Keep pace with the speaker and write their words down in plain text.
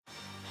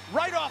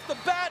right off the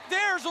bat.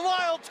 There's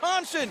Lyle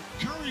Thompson.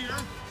 Courier,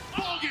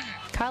 Bogan.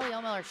 Kylie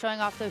Ohlmiller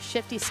showing off those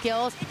shifty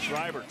skills.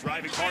 Schreiber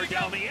driving hard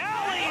down the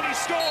alley, and he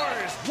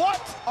scores.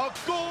 What a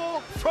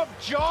goal from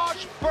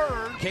Josh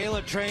Byrne.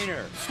 Caleb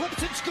Trainer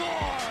Flips and scores.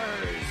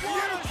 Are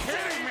you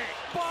kidding me?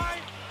 By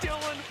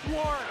Dylan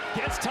Ward.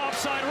 Gets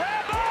topside.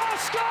 Rambo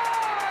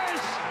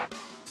scores!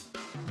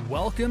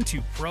 Welcome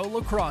to Pro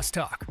Lacrosse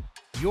Talk,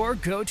 your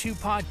go-to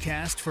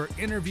podcast for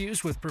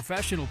interviews with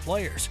professional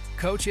players,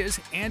 coaches,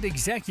 and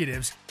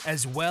executives,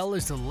 as well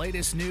as the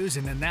latest news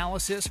and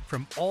analysis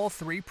from all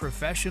three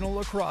professional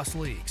lacrosse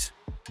leagues.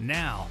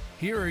 Now,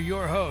 here are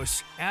your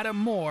hosts, Adam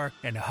Moore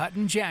and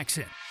Hutton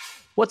Jackson.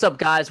 What's up,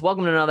 guys?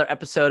 Welcome to another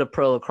episode of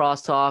Pro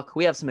Lacrosse Talk.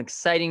 We have some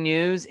exciting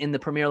news in the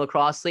Premier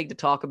Lacrosse League to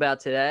talk about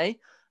today.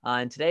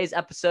 And today's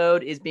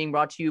episode is being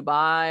brought to you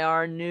by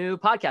our new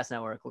podcast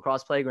network,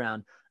 Lacrosse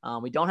Playground.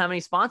 We don't have any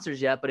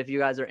sponsors yet, but if you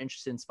guys are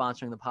interested in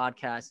sponsoring the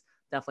podcast,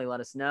 definitely let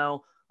us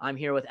know. I'm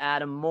here with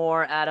Adam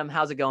Moore. Adam,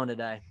 how's it going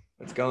today?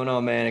 What's going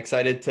on, man?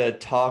 Excited to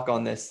talk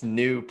on this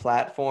new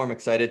platform.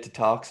 Excited to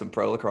talk some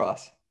pro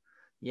lacrosse.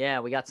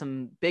 Yeah, we got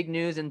some big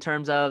news in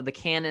terms of the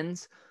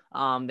Cannons.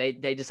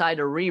 They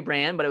decided to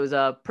rebrand, but it was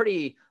a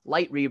pretty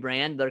light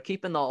rebrand. They're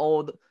keeping the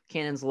old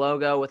Cannons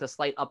logo with a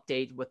slight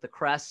update with the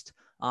crest.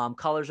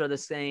 Colors are the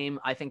same.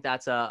 I think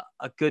that's a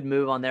good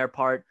move on their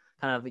part,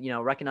 kind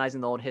of,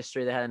 recognizing the old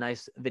history. They had a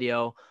nice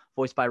video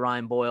voiced by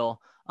Ryan Boyle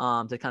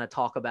to kind of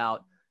talk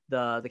about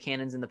the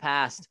Cannons in the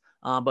past.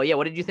 But yeah,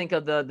 what did you think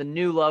of the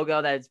new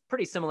logo? That's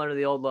pretty similar to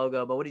the old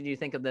logo, but what did you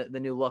think of the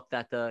new look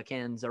that the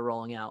Cannons are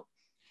rolling out?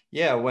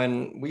 Yeah,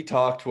 when we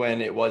talked,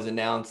 when it was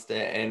announced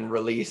and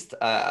released,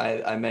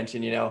 I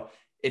mentioned,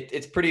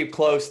 it's pretty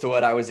close to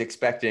what I was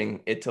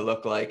expecting it to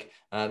look like.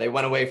 They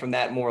went away from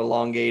that more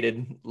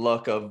elongated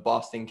look of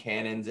Boston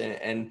Cannons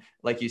and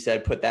like you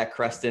said, put that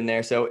crest in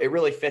there. So it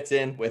really fits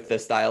in with the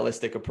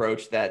stylistic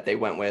approach that they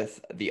went with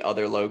the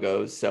other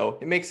logos. So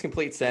it makes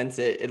complete sense.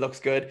 It looks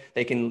good.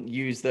 They can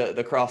use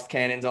the crossed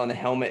cannons on the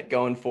helmet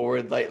going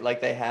forward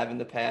like they have in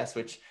the past,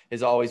 which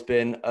has always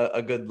been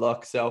a good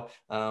look. So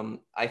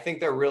I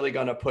think they're really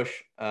going to push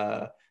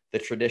the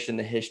tradition,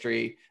 the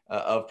history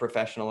of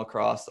professional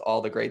lacrosse,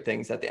 all the great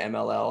things that the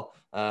MLL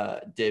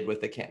did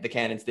with the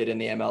Cannons did in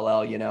the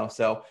MLL,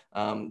 So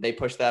they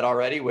pushed that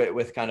already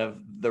with kind of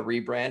the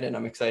rebrand, and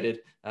I'm excited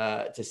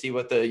to see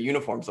what the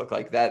uniforms look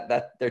like.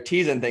 That they're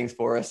teasing things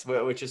for us,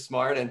 which is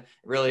smart, and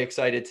really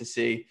excited to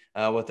see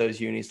what those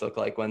unis look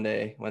like when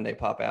they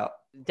pop out.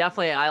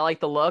 Definitely. I like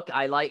the look.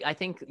 I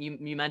think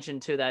you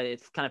mentioned too, that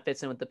it kind of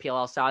fits in with the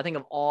PLL style. I think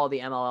of all the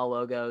MLL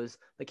logos,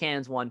 the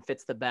Cannons one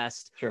fits the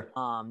best. Sure.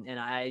 And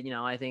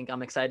I think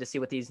I'm excited to see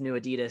what these new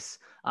Adidas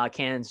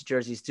Cannons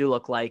jerseys do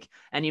look like.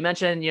 And you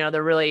mentioned,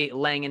 they're really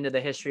laying into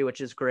the history,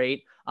 which is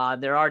great.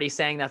 They're already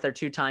saying that they're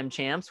two-time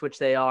champs, which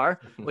they are,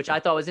 which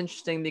I thought was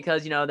interesting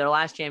because, their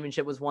last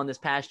championship was won this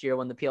past year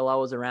when the PLL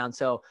was around.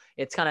 So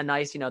it's kind of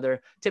nice,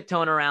 they're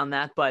tiptoeing around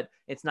that, but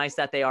it's nice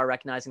that they are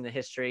recognizing the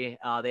history.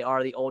 They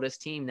are the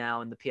oldest team now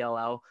in the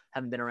PLL,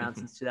 haven't been around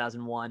since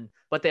 2001,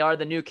 but they are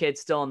the new kids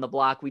still on the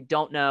block. We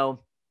don't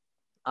know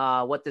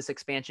what this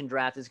expansion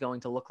draft is going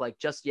to look like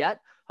just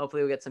yet.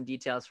 Hopefully we'll get some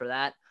details for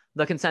that.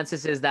 The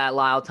consensus is that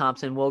Lyle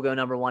Thompson will go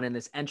number one in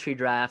this entry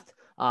draft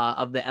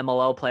of the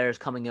MLO players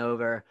coming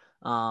over.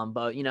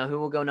 But who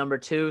will go number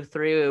 2,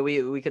 3?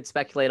 We could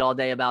speculate all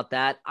day about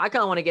that. I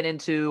kind of want to get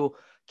into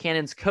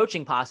Cannons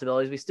coaching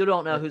possibilities. We still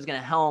don't know who's going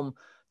to helm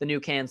the new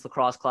Cannons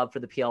Lacrosse Club for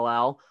the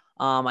PLL.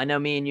 I know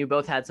me and you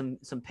both had some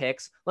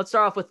picks. Let's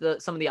start off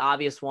with some of the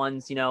obvious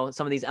ones.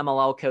 Some of these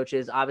MLL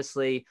coaches,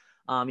 obviously,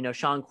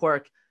 Sean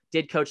Quirk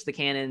did coach the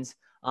Cannons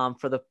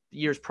for the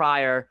years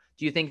prior.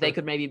 Do you think they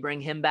could maybe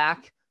bring him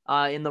back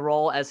in the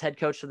role as head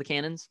coach for the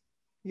Cannons?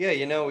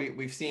 Yeah,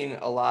 we've seen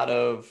a lot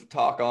of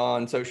talk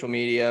on social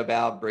media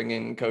about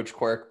bringing Coach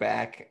Quirk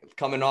back,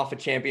 coming off a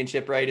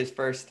championship, right? His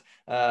first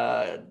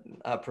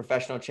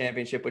professional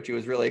championship, which he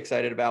was really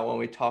excited about when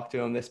we talked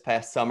to him this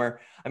past summer.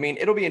 I mean,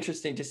 it'll be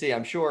interesting to see.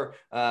 I'm sure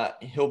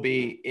he'll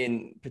be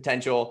in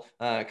potential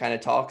kind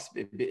of talks.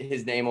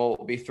 His name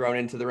will be thrown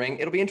into the ring.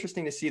 It'll be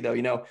interesting to see,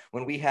 though.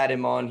 When we had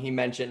him on, he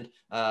mentioned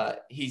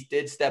he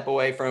did step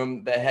away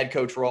from the head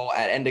coach role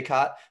at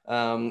Endicott,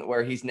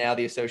 where he's now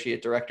the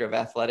associate director of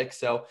athletics.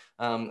 So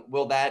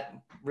will that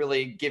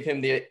really give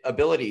him the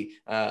ability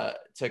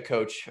to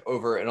coach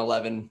over an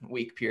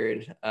 11-week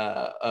period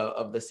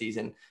of the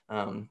season?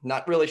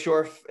 Not really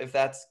sure if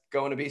that's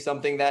going to be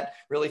something that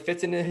really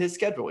fits into his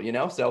schedule,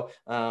 So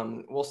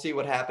we'll see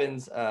what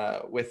happens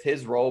with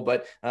his role,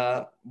 but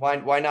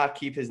why not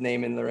keep his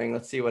name in the ring?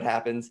 Let's see what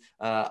happens.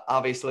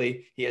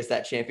 Obviously, he has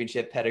that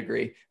championship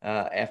pedigree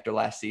after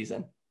last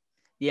season.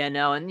 Yeah,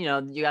 no, and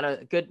you got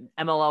a good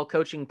MLL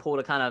coaching pool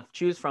to kind of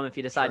choose from if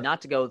you decide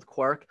not to go with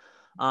Quirk.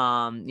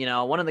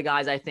 One of the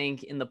guys I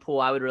think in the pool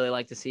I would really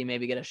like to see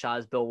maybe get a shot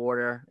is Bill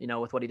Warder,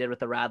 with what he did with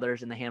the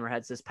Rattlers and the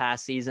Hammerheads this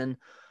past season.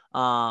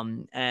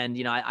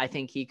 I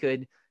think he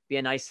could be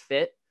a nice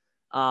fit.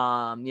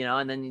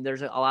 And then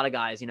there's a lot of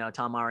guys,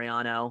 Tom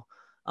Mariano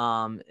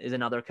is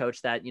another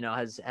coach that,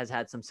 has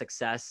had some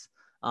success.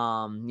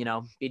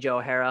 BJ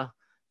O'Hara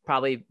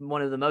probably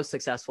one of the most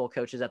successful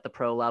coaches at the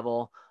pro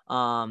level.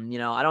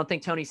 I don't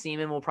think Tony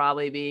Seaman will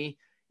probably be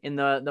in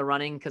the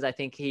running, because I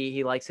think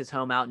he likes his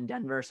home out in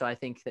Denver. So I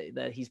think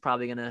that he's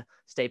probably going to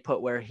stay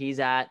put where he's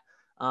at.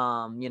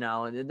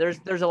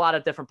 There's a lot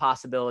of different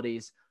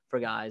possibilities for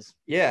guys.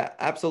 Yeah,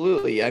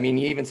 absolutely. I mean,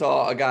 you even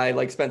saw a guy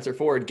like Spencer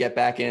Ford get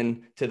back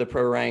into the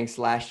pro ranks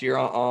last year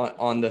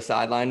on the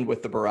sideline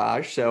with the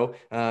Barrage. So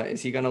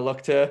is he going to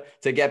look to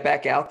get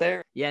back out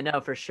there? Yeah,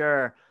 no, for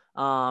sure.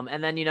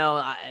 And then,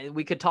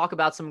 we could talk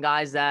about some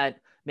guys that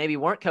maybe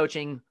weren't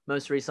coaching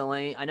most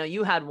recently. I know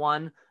you had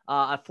one,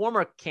 a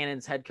former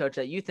Cannons head coach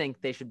that you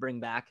think they should bring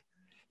back.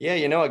 Yeah,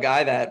 a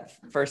guy that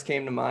first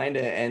came to mind,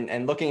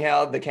 and looking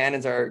how the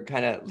Cannons are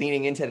kind of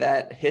leaning into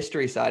that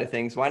history side of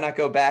things, why not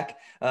go back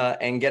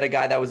and get a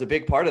guy that was a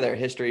big part of their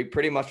history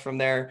pretty much from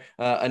their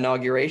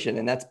inauguration,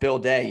 and that's Bill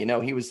Day.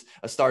 He was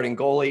a starting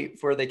goalie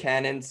for the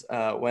Cannons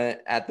when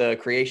at the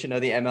creation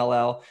of the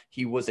MLL.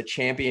 He was a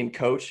champion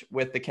coach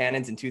with the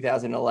Cannons in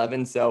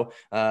 2011, so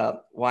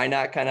why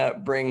not kind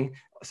of bring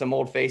some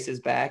old faces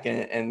back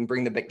and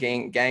bring the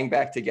gang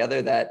back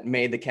together that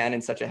made the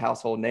Cannons such a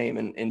household name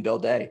in Bill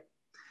Day.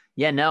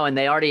 Yeah, no, and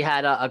they already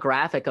had a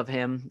graphic of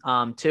him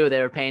too.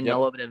 They were paying a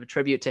little bit of a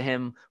tribute to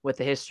him with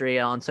the history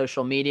on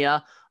social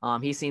media.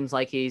 He seems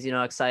like he's,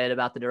 excited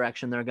about the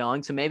direction they're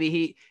going. So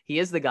maybe he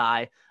is the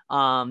guy.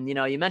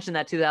 You mentioned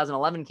that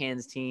 2011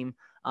 Cannons team.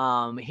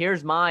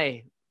 Here's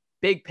my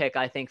big pick,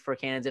 I think, for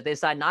Cannons. If they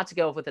decide not to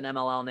go with an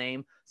MLL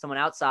name, someone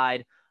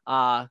outside,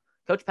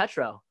 Coach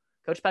Petro.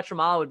 Coach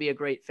Petromala would be a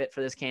great fit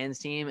for this Cannons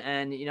team.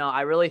 And,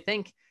 I really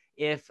think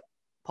if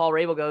Paul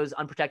Rabel goes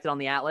unprotected on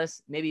the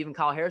Atlas, maybe even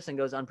Kyle Harrison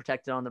goes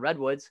unprotected on the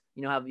Redwoods,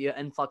 have an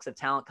influx of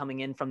talent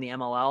coming in from the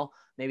MLL.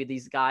 Maybe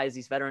these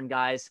veteran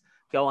guys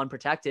go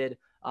unprotected.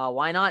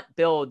 Why not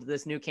build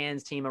this new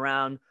Cannons team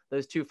around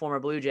those two former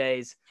Blue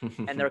Jays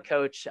and their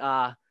coach,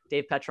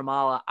 Dave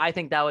Petromala? I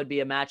think that would be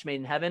a match made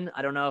in heaven.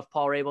 I don't know if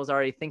Paul Rabel's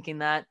already thinking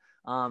that.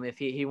 If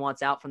he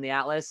wants out from the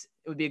Atlas,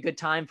 it would be a good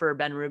time for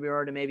Ben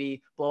Rubior to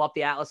maybe blow up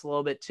the Atlas a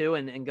little bit too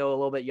and go a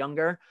little bit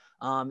younger.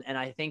 And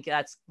I think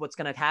that's what's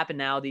going to happen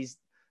now.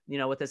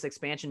 With this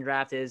expansion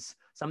draft is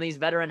some of these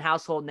veteran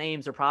household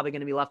names are probably going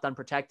to be left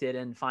unprotected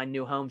and find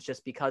new homes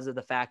just because of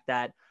the fact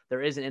that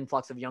there is an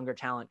influx of younger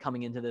talent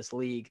coming into this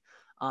league.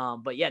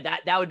 But yeah,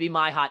 that would be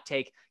my hot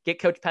take. Get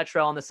Coach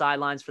Petro on the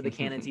sidelines for the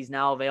Cannons. He's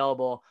now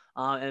available,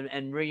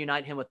 and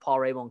reunite him with Paul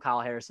Rabel and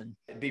Kyle Harrison.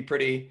 It'd be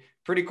pretty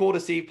cool to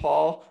see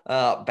Paul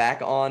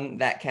back on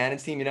that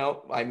Cannons team.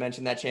 I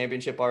mentioned that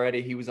championship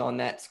already. He was on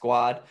that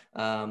squad.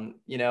 The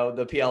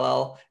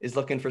PLL is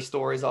looking for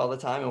stories all the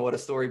time, and what a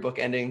storybook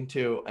ending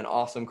to an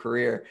awesome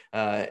career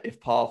if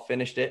Paul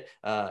finished it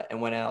and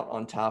went out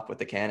on top with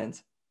the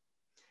Cannons.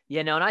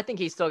 Yeah, no, and I think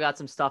he's still got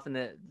some stuff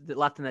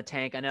left in the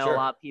tank. I know a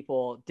lot of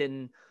people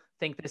didn't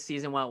think this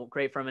season went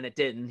great for him, and it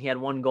didn't. He had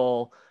one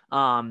goal,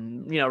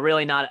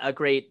 really not a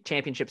great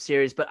championship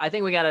series. But I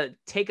think we got to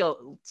take a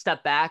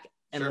step back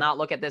and not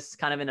look at this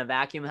kind of in a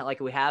vacuum like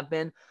we have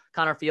been.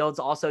 Connor Fields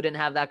also didn't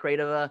have that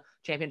great of a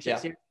championship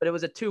series, but it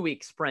was a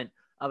 2-week sprint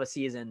of a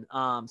season.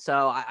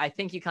 So I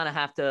think you kind of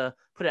have to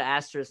put an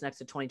asterisk next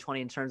to 2020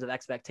 in terms of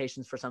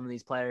expectations for some of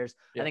these players.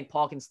 I think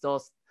Paul can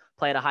still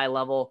play at a high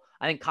level.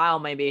 I think Kyle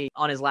may be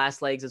on his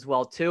last legs as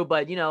well too.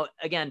 But,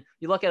 again,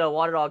 you look at a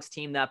Water Dogs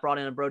team that brought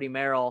in a Brody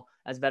Merrill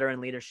as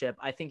veteran leadership.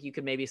 I think you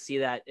could maybe see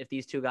that if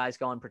these two guys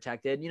go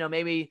unprotected,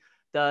 maybe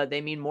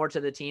they mean more to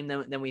the team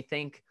than we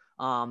think,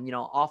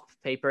 off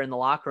paper in the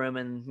locker room,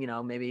 and,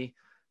 maybe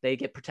they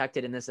get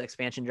protected in this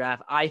expansion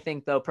draft. I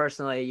think, though,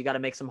 personally, you got to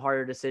make some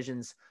harder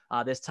decisions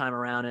this time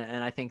around.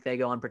 And I think they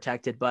go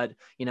unprotected, but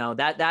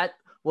that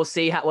we'll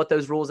see what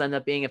those rules end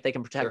up being. If they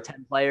can protect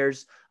 10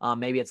 players,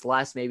 maybe it's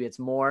less, maybe it's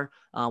more.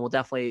 We'll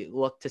definitely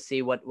look to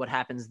see what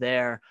happens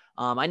there.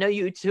 I know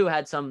you too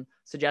had some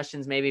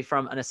suggestions, maybe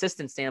from an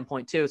assistant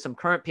standpoint too, some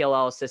current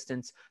PLL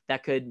assistants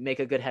that could make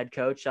a good head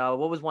coach.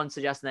 What was one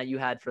suggestion that you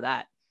had for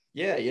that?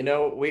 Yeah,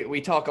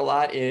 we talk a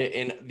lot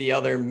in the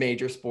other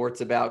major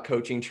sports about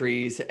coaching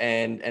trees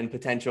and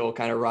potential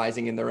kind of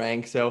rising in the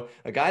ranks. So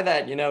a guy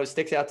that,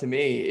 sticks out to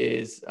me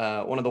is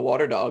one of the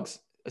Water Dogs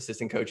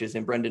assistant coaches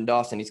in Brendan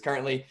Dawson. He's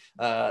currently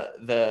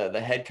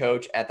the head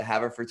coach at the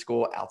Haverford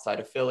School outside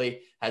of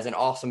Philly, has an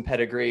awesome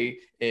pedigree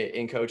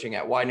in coaching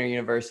at Widener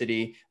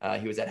University.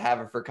 He was at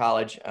Haverford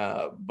College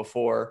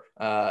before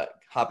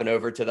hopping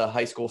over to the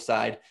high school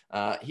side.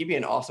 He'd be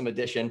an awesome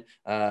addition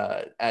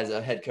as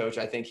a head coach.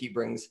 I think he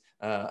brings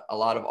a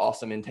lot of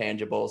awesome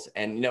intangibles.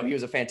 And, he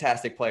was a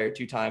fantastic player,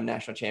 2-time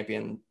national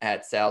champion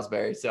at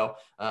Salisbury. So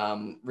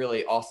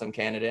really awesome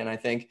candidate. And I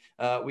think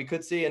we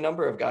could see a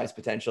number of guys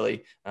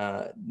potentially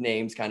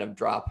names kind of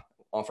drop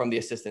from the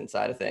assistant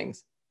side of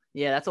things.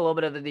 Yeah, that's a little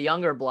bit of the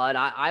younger blood.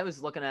 I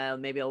was looking at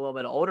maybe a little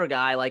bit older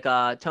guy like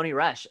Tony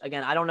Resch.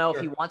 Again, I don't know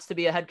if he wants to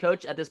be a head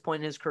coach at this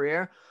point in his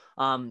career.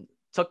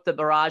 Took the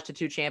Barrage to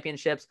 2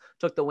 championships,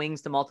 took the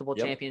Wings to multiple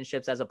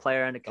championships as a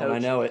player and a coach. Oh, I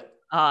know it.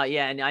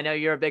 Yeah, and I know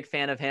you're a big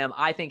fan of him.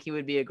 I think he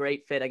would be a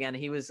great fit. Again,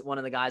 he was one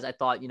of the guys I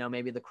thought,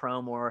 maybe the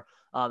Chrome or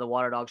the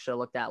Water Dogs should have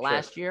looked at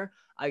last year.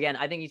 Again,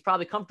 I think he's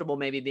probably comfortable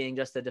maybe being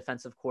just a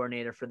defensive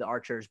coordinator for the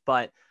Archers.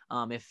 But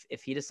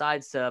if he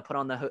decides to put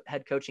on the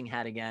head coaching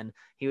hat again,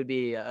 he would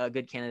be a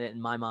good candidate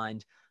in my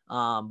mind.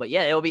 But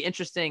yeah, it will be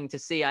interesting to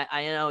see.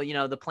 I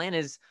know, the plan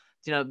is,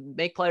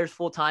 make players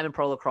full-time in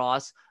pro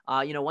lacrosse.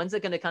 When's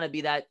it going to kind of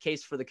be that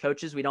case for the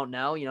coaches? We don't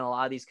know. A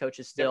lot of these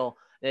coaches still,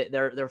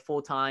 they're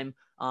full-time,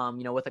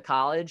 with a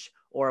college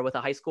or with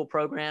a high school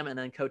program and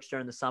then coach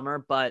during the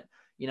summer. But,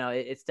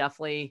 it's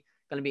definitely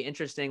going to be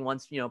interesting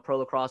once, pro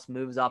lacrosse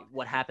moves up,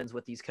 what happens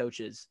with these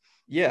coaches.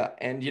 Yeah.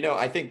 And,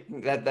 I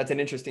think that's an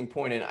interesting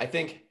point. And I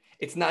think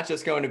it's not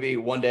just going to be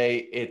one day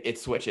it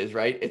switches,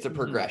 right? It's a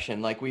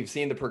progression. Like we've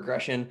seen the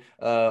progression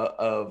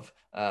of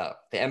the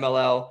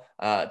MLL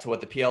to what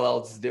the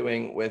PLL is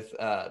doing with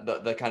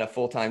the kind of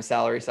full-time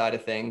salary side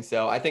of things.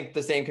 So I think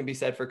the same can be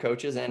said for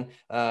coaches, and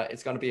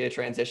it's going to be a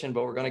transition,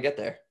 but we're going to get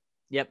there.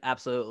 Yep,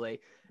 absolutely.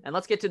 And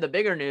let's get to the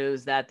bigger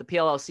news that the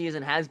PLL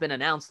season has been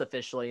announced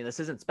officially. This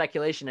isn't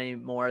speculation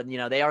anymore.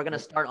 They are going to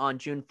start on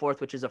June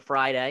 4th, which is a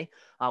Friday,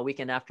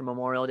 weekend after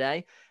Memorial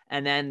Day.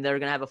 And then they're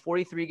going to have a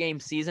 43-game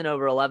season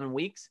over 11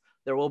 weeks.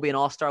 There will be an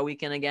all-star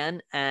weekend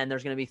again, and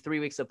there's going to be 3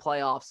 weeks of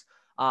playoffs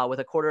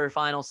with a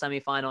quarterfinal,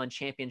 semifinal, and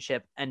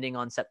championship ending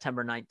on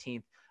September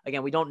 19th.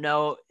 Again, we don't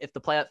know if the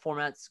playoff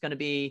format's going to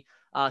be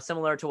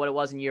similar to what it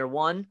was in year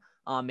one.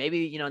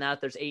 Maybe, now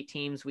that there's 8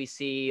 teams, we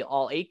see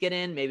all 8 get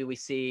in. Maybe we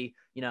see,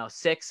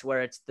 6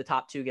 where it's the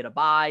top 2 get a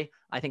bye.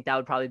 I think that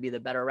would probably be the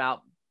better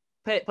route.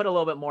 Put a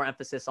little bit more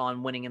emphasis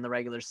on winning in the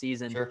regular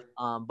season. Sure.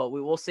 But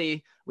we will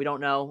see. We don't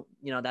know.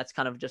 That's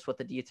kind of just what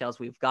the details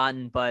we've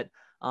gotten. But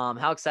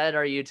how excited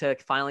are you to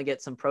finally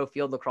get some pro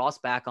field lacrosse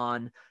back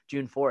on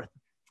June 4th?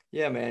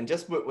 Yeah, man,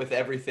 just with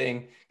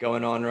everything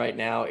going on right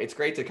now, it's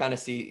great to kind of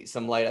see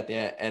some light at the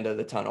end of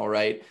the tunnel,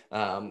 right?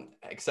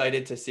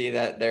 Excited to see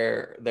that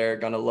they're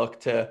going to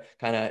look to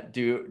kind of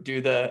do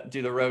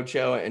the road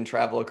show and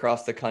travel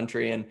across the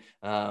country and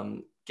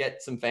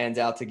get some fans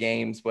out to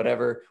games,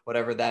 whatever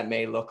that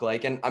may look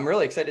like. And I'm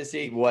really excited to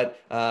see what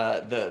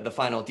the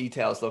final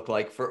details look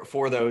like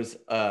for those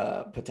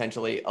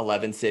potentially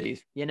 11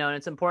 cities. And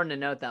it's important to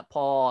note that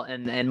Paul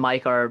and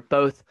Mike are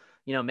both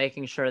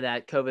making sure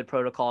that COVID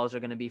protocols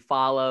are going to be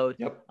followed.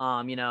 Yep.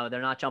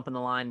 They're not jumping the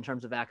line in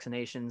terms of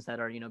vaccinations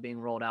that are, being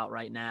rolled out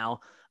right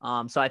now.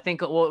 So I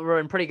think we're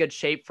in pretty good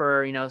shape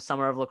for,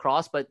 summer of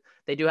lacrosse, but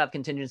they do have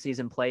contingencies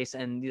in place,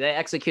 and they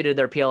executed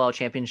their PLL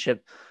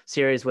championship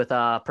series with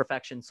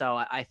perfection. So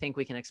I think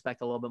we can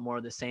expect a little bit more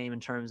of the same in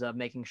terms of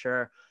making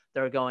sure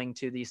they're going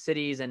to these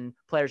cities and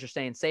players are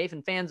staying safe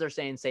and fans are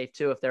staying safe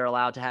too, if they're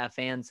allowed to have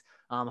fans.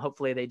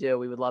 Hopefully they do.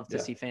 We would love to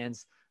see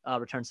fans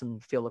return some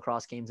field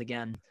lacrosse games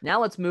again. Now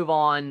let's move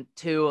on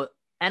to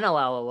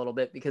NLL a little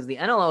bit, because the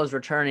NLL is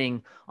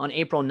returning on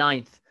April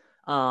 9th.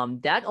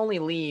 That only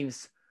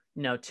leaves,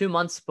 2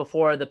 months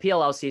before the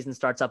PLL season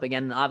starts up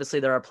again. And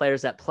obviously there are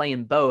players that play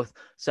in both.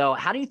 So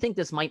how do you think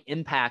this might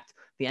impact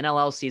the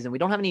NLL season? We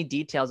don't have any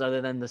details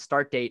other than the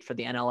start date for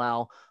the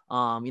NLL.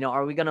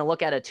 Are we going to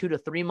look at a 2 to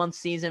 3 month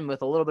season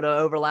with a little bit of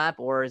overlap,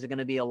 or is it going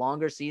to be a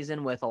longer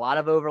season with a lot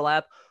of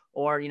overlap?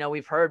 Or,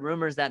 we've heard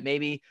rumors that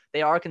maybe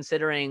they are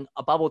considering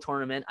a bubble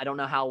tournament. I don't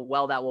know how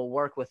well that will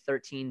work with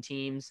 13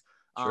 teams,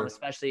 Sure.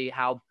 Especially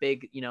how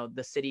big,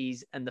 the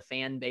cities and the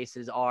fan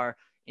bases are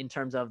in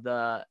terms of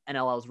the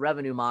NLL's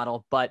revenue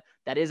model. But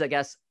that is, I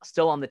guess,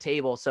 still on the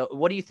table. So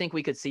what do you think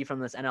we could see from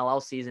this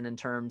NLL season in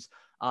terms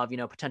of,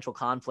 potential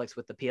conflicts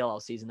with the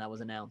PLL season that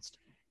was announced?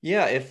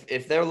 Yeah,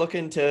 if they're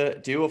looking to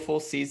do a full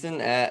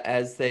season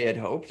as they had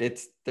hoped,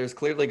 there's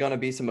clearly going to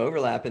be some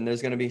overlap, and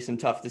there's going to be some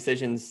tough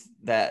decisions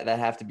that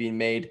have to be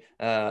made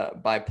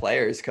by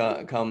players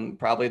come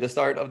probably the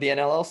start of the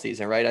NLL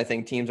season, right? I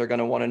think teams are going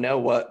to want to know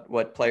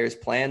what players'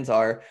 plans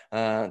are.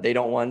 They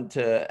don't want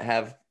to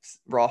have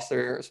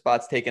roster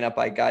spots taken up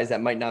by guys that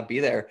might not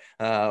be there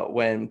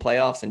when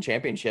playoffs and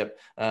championship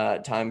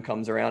time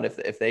comes around,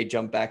 if they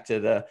jump back to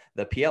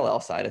the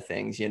PLL side of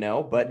things,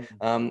 but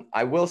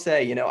I will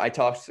say, I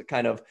talked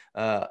kind of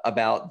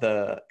about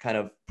the kind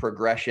of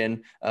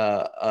progression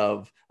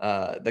of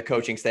the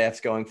coaching staffs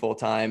going full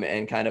time,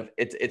 and kind of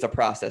it's a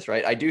process,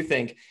 right? I do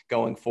think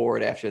going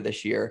forward after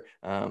this year,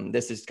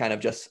 this is kind of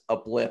just a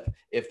blip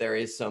if there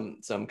is some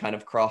kind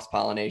of cross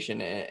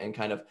pollination and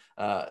kind of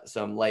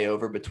some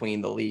layover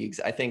between the leagues.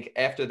 I think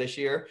after this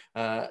year,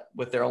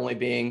 with there only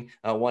being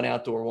one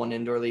outdoor, one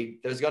indoor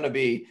league, there's going to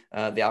be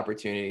the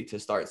opportunity to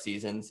start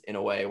seasons in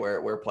a way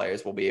where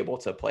players will be able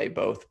to play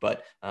both.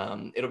 But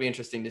it'll be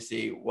interesting to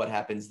see what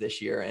happens this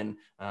year, and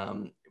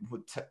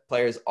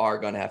players are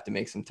going to have to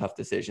make some tough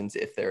decisions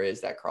if there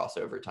is that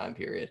crossover time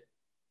period.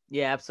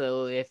 Yeah,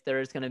 absolutely. If there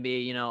is going to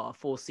be, a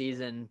full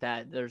season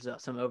that there's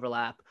some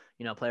overlap,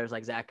 players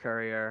like Zach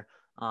Courier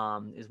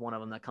is one of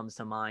them that comes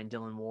to mind.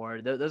 Dylan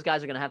Ward, those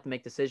guys are going to have to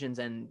make decisions,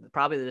 and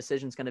probably the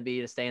decision is going to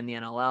be to stay in the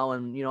NLL.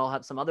 And, I'll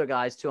have some other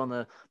guys too on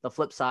the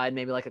flip side,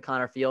 maybe like a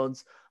Connor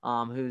Fields,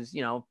 who's,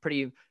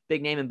 pretty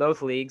big name in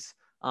both leagues,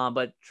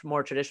 but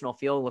more traditional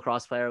field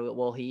lacrosse player.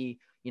 Will he,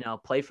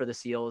 play for the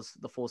Seals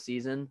the full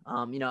season.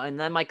 And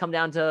that might come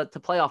down to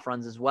playoff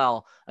runs as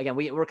well. Again,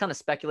 we're kind of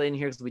speculating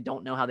here because we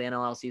don't know how the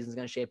NLL season is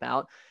going to shape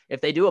out.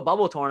 If they do a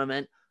bubble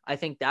tournament, I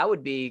think that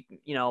would be,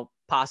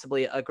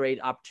 possibly a great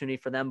opportunity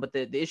for them. But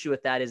the issue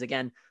with that is,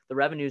 again, the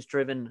revenue is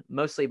driven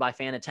mostly by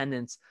fan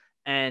attendance.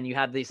 And you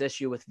have this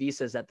issue with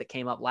visas that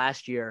came up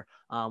last year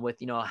with,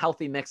 a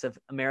healthy mix of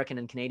American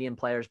and Canadian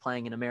players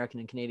playing in American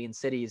and Canadian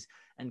cities.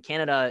 And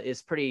Canada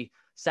is pretty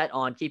set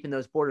on keeping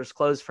those borders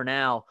closed for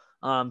now.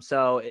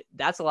 So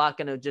that's a lot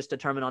going to just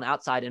determine on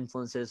outside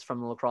influences from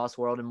the lacrosse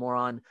world and more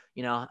on,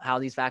 how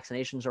these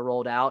vaccinations are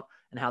rolled out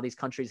and how these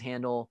countries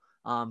handle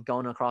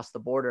going across the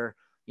border.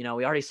 We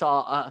already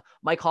saw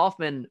Mike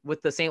Hoffman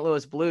with the St.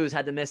 Louis Blues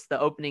had to miss the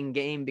opening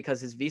game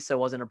because his visa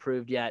wasn't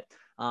approved yet,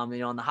 on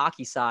the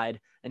hockey side.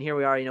 And here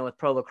we are, with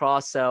pro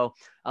lacrosse. So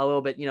a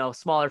little bit,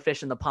 smaller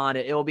fish in the pond.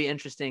 It will be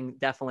interesting,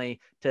 definitely,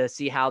 to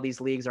see how these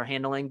leagues are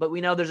handling. But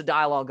we know there's a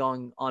dialogue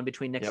going on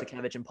between Nick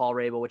Sakiewicz and Paul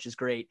Rabel, which is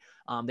great.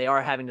 They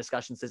are having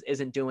discussions.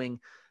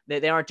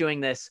 They aren't doing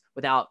this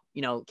without,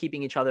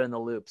 keeping each other in the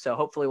loop. So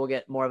hopefully we'll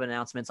get more of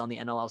announcements on the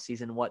NLL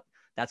season, what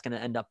that's going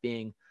to end up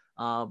being.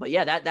 But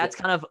yeah, that's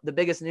kind of the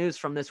biggest news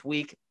from this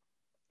week.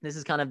 This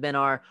has kind of been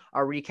our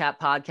recap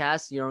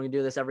podcast. We're going to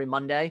do this every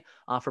Monday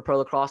for Pro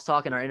Lacrosse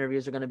Talk, and our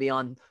interviews are going to be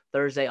on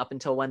Thursday up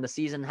until when the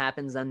season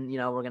happens. Then,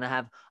 we're going to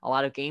have a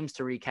lot of games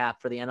to recap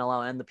for the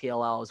NLL and the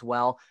PLL as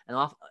well. And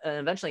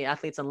eventually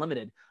Athletes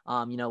Unlimited,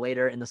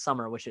 later in the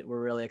summer, which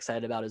we're really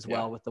excited about as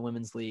well with the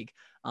Women's League.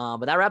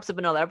 But that wraps up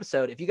another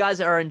episode. If you guys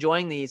are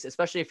enjoying these,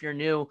 especially if you're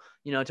new,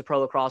 to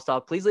Pro Lacrosse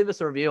Talk, please leave us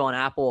a review on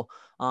Apple.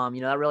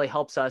 That really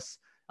helps us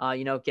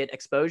get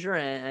exposure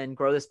and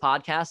grow this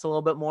podcast a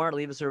little bit more.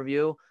 Leave us a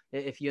review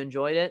if you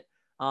enjoyed it.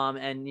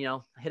 And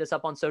hit us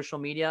up on social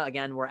media.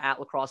 Again, we're at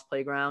Lacrosse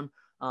Playground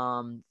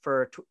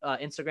for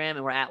Instagram,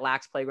 and we're at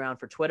Lax Playground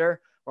for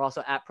Twitter. We're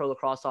also at Pro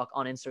Lacrosse Talk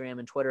on Instagram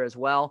and Twitter as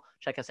well.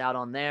 Check us out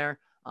on there.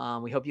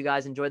 We hope you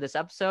guys enjoyed this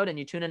episode, and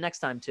you tune in next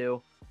time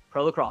to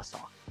Pro Lacrosse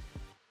Talk.